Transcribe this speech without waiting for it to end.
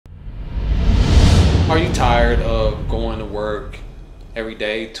Are you tired of going to work every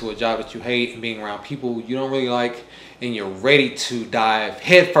day to a job that you hate and being around people you don't really like, and you're ready to dive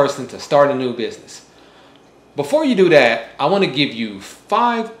headfirst into start a new business? Before you do that, I want to give you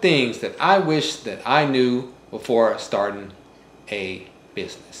 5 things that I wish that I knew before starting a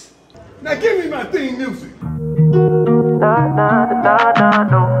business. Now give me my theme music. Nah, nah, nah, nah,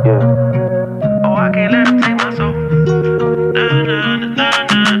 no. Yeah. Oh, I can't let him take my soul. Nah, nah, nah,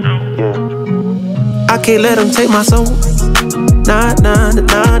 nah, no. Yeah. I can't let him take my soul. Nah, nah,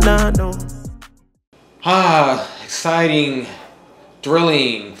 nah, nah, no. Exciting,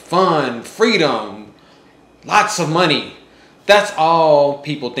 thrilling, fun, freedom, lots of money. That's all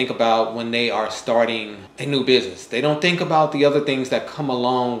people think about when they are starting a new business. They don't think about the other things that come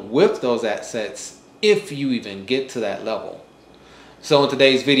along with those assets if you even get to that level. So in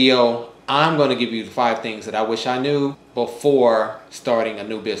today's video, I'm going to give you the 5 things that I wish I knew before starting a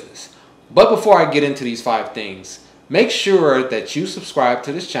new business. But before I get into these 5 things, make sure that you subscribe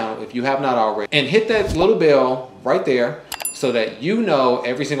to this channel if you have not already, and hit that little bell right there so that you know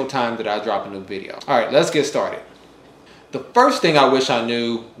every single time that I drop a new video. All right, let's get started. The first thing I wish I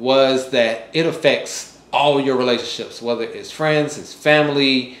knew was that it affects all your relationships, whether it's friends, it's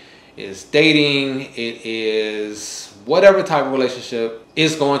family, it's dating, it is whatever type of relationship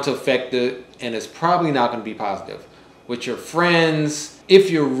is going to affect it, and it's probably not going to be positive. With your friends, if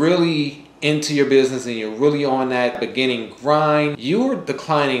you're really into your business and you're really on that beginning grind, you're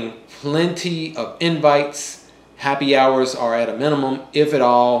declining plenty of invites. Happy hours are at a minimum, if at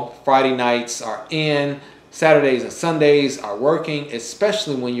all. Friday nights are in. Saturdays and Sundays are working,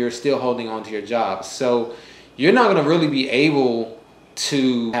 especially when you're still holding on to your job. So you're not going to really be able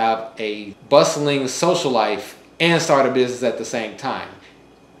to have a bustling social life and start a business at the same time.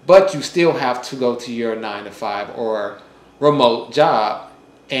 But you still have to go to your 9-to-5 or remote job,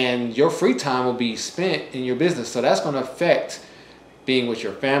 and your free time will be spent in your business. So that's going to affect being with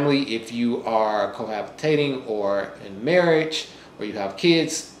your family. If you are cohabitating or in marriage or you have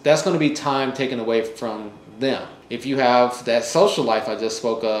kids, that's going to be time taken away from them. If you have that social life I just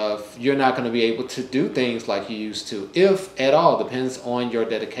spoke of, you're not going to be able to do things like you used to, if at all. Depends on your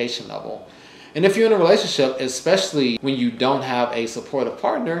dedication level. And if you're in a relationship, especially when you don't have a supportive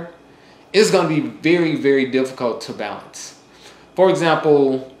partner, it's going to be very, very difficult to balance. For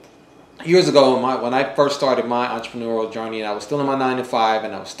example, years ago when I first started my entrepreneurial journey and I was still in my 9-to-5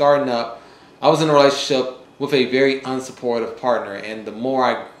 and I was starting up, I was in a relationship with a very unsupportive partner, and the more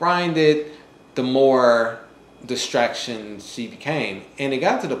I grinded, the more distraction she became. And it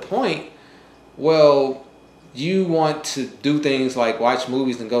got to the point, well, you want to do things like watch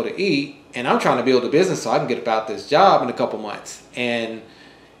movies and go to eat, and I'm trying to build a business so I can get about this job in a couple months. And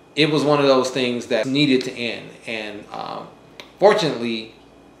it was one of those things that needed to end, and fortunately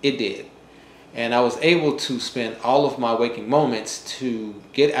it did. And I was able to spend all of my waking moments to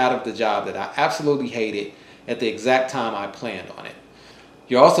get out of the job that I absolutely hated at the exact time I planned on it.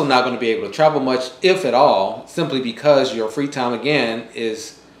 You're also not going to be able to travel much, if at all, simply because your free time, again,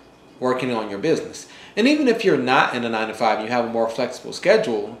 is working on your business. And even if you're not in a 9-to-5 and you have a more flexible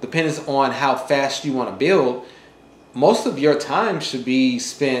schedule, depends on how fast you want to build, most of your time should be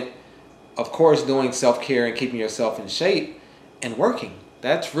spent, of course, doing self-care and keeping yourself in shape and working.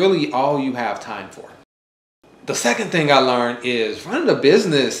 That's really all you have time for. The second thing I learned is running a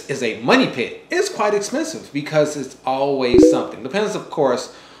business is a money pit. It's quite expensive because it's always something. Depends, of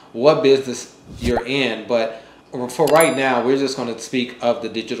course, what business you're in, but for right now, we're just going to speak of the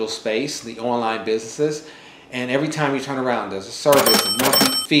digital space, the online businesses. And every time you turn around, there's a service, a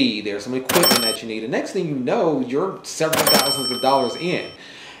monthly fee, there's some equipment that you need. The next thing you know, you're several thousands of dollars in.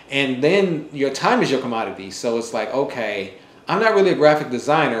 And then your time is your commodity. So it's like, okay, I'm not really a graphic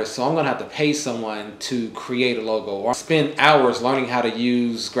designer, so I'm going to have to pay someone to create a logo or spend hours learning how to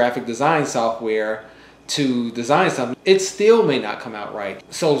use graphic design software to design something. It still may not come out right.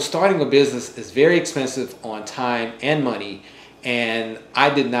 So starting a business is very expensive on time and money. And I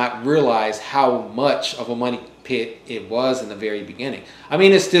did not realize how much of a money pit it was in the very beginning. I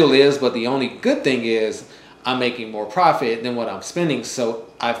mean, it still is, but the only good thing is I'm making more profit than what I'm spending, so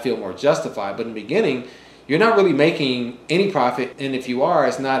I feel more justified. But in the beginning, you're not really making any profit, and if you are,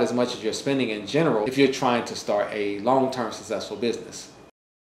 it's not as much as you're spending in general if you're trying to start a long-term successful business.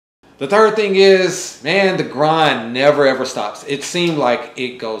 The third thing is, man, the grind never ever stops. It seemed like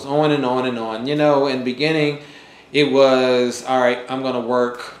it goes on and on and on. You know, in the beginning, it was, all right, I'm going to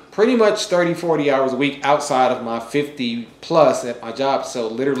work pretty much 30, 40 hours a week outside of my 50 plus at my job. So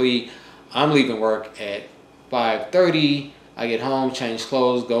literally, I'm leaving work at 5:30. I get home, change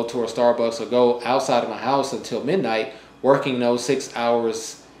clothes, go to a Starbucks, or go outside of my house until midnight, working those 6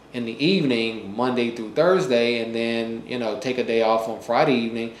 hours in the evening, Monday through Thursday, and then, you know, take a day off on Friday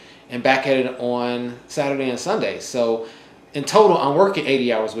evening and back at it on Saturday and Sunday. So in total, I'm working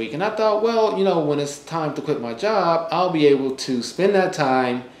 80 hours a week. And I thought, well, you know, when it's time to quit my job, I'll be able to spend that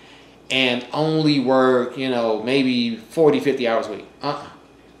time and only work, you know, maybe 40, 50 hours a week.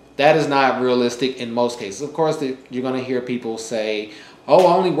 That is not realistic in most cases. Of course, you're going to hear people say, oh,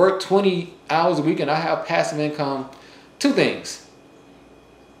 I only work 20 hours a week and I have passive income. Two things.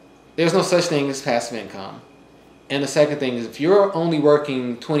 There's no such thing as passive income. And the second thing is, if you're only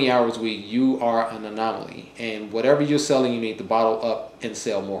working 20 hours a week, you are an anomaly. And whatever you're selling, you need to bottle up and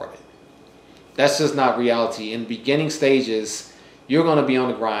sell more of it. That's just not reality. In beginning stages, you're going to be on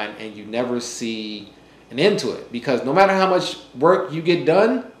the grind and you never see an end to it. Because no matter how much work you get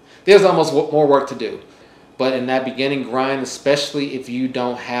done, there's almost more work to do. But in that beginning grind, especially if you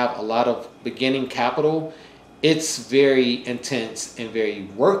don't have a lot of beginning capital, it's very intense and very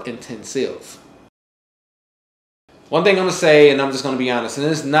work intensive. One thing I'm going to say, and I'm just going to be honest, and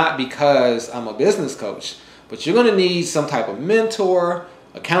it's not because I'm a business coach, but you're going to need some type of mentor,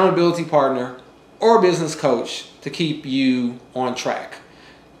 accountability partner, or business coach to keep you on track.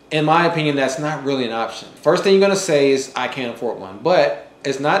 In my opinion, that's not really an option. First thing you're going to say is, I can't afford one. But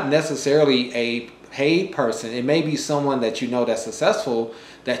it's not necessarily a paid person. It may be someone that you know that's successful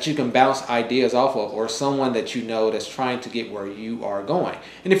that you can bounce ideas off of, or someone that you know that's trying to get where you are going.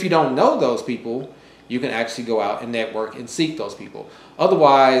 And if you don't know those people, you can actually go out and network and seek those people.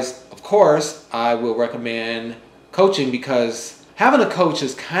 Otherwise, of course, I will recommend coaching, because having a coach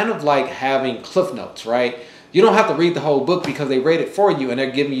is kind of like having Cliff Notes, right? You don't have to read the whole book because they read it for you and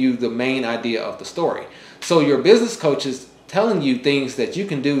they're giving you the main idea of the story. So your business coach is telling you things that you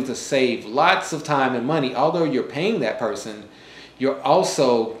can do to save lots of time and money. Although you're paying that person, you're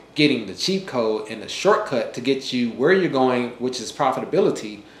also getting the cheat code and the shortcut to get you where you're going, which is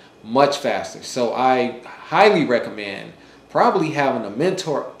profitability, much faster. So I highly recommend probably having a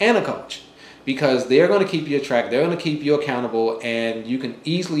mentor and a coach, because they're going to keep you on track, they're going to keep you accountable, and you can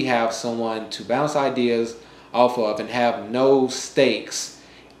easily have someone to bounce ideas off of and have no stakes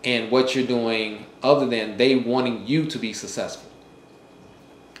in what you're doing other than they wanting you to be successful.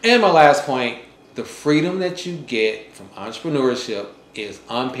 And my last point, the freedom that you get from entrepreneurship is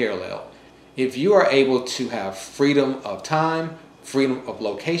unparalleled. If you are able to have freedom of time, freedom of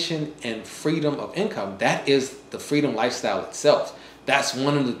location, and freedom of income, that is the freedom lifestyle itself. That's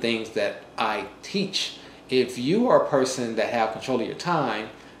one of the things that I teach. If you are a person that have control of your time,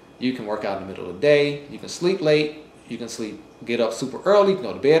 you can work out in the middle of the day, you can sleep late, you can get up super early, you can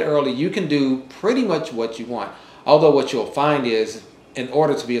go to bed early, you can do pretty much what you want. Although what you'll find is, in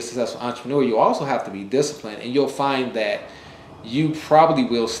order to be a successful entrepreneur, you also have to be disciplined, and you'll find that you probably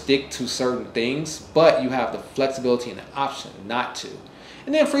will stick to certain things, but you have the flexibility and the option not to.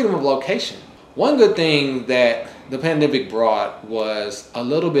 And then freedom of location. One good thing that the pandemic brought was a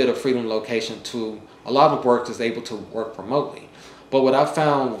little bit of freedom of location to a lot of work that's able to work remotely. But what I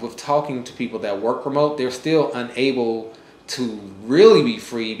found with talking to people that work remote, they're still unable to really be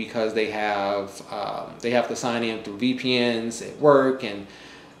free, because they have to sign in through VPNs at work, and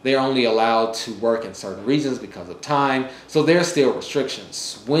they're only allowed to work in certain regions because of time. So there's still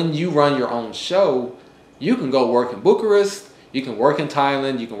restrictions. When you run your own show, you can go work in Bucharest, you can work in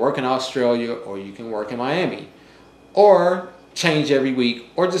Thailand, you can work in Australia, or you can work in Miami. Or change every week,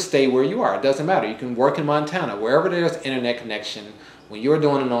 or just stay where you are. It doesn't matter. You can work in Montana. Wherever there's internet connection, when you're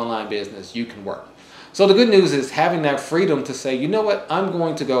doing an online business, you can work. So the good news is having that freedom to say, you know what, I'm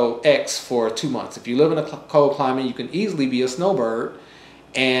going to go X for 2 months. If you live in a cold climate, you can easily be a snowbird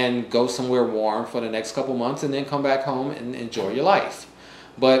and go somewhere warm for the next couple months and then come back home and enjoy your life.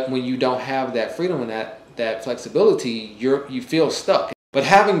 But when you don't have that freedom and that flexibility, you feel stuck. But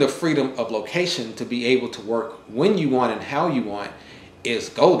having the freedom of location to be able to work when you want and how you want is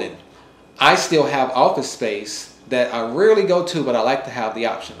golden. I still have office space that I rarely go to, but I like to have the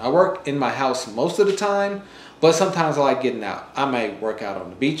option. I work in my house most of the time, but sometimes I like getting out. I may work out on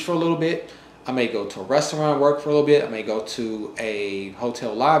the beach for a little bit. I may go to a restaurant, work for a little bit. I may go to a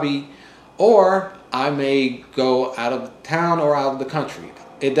hotel lobby, or I may go out of town or out of the country.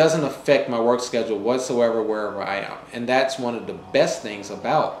 It doesn't affect my work schedule whatsoever wherever I am. And that's one of the best things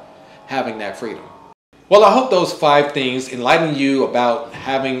about having that freedom. Well, I hope those 5 things enlighten you about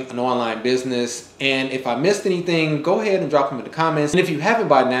having an online business. And if I missed anything, go ahead and drop them in the comments. And if you haven't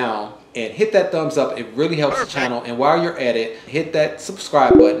by now, and hit that thumbs up, it really helps the channel. And while you're at it, hit that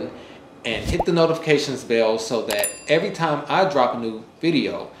subscribe button and hit the notifications bell so that every time I drop a new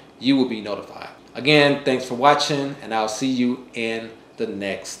video, you will be notified. Again, thanks for watching, and I'll see you in the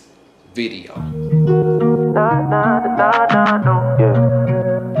next video. Yeah.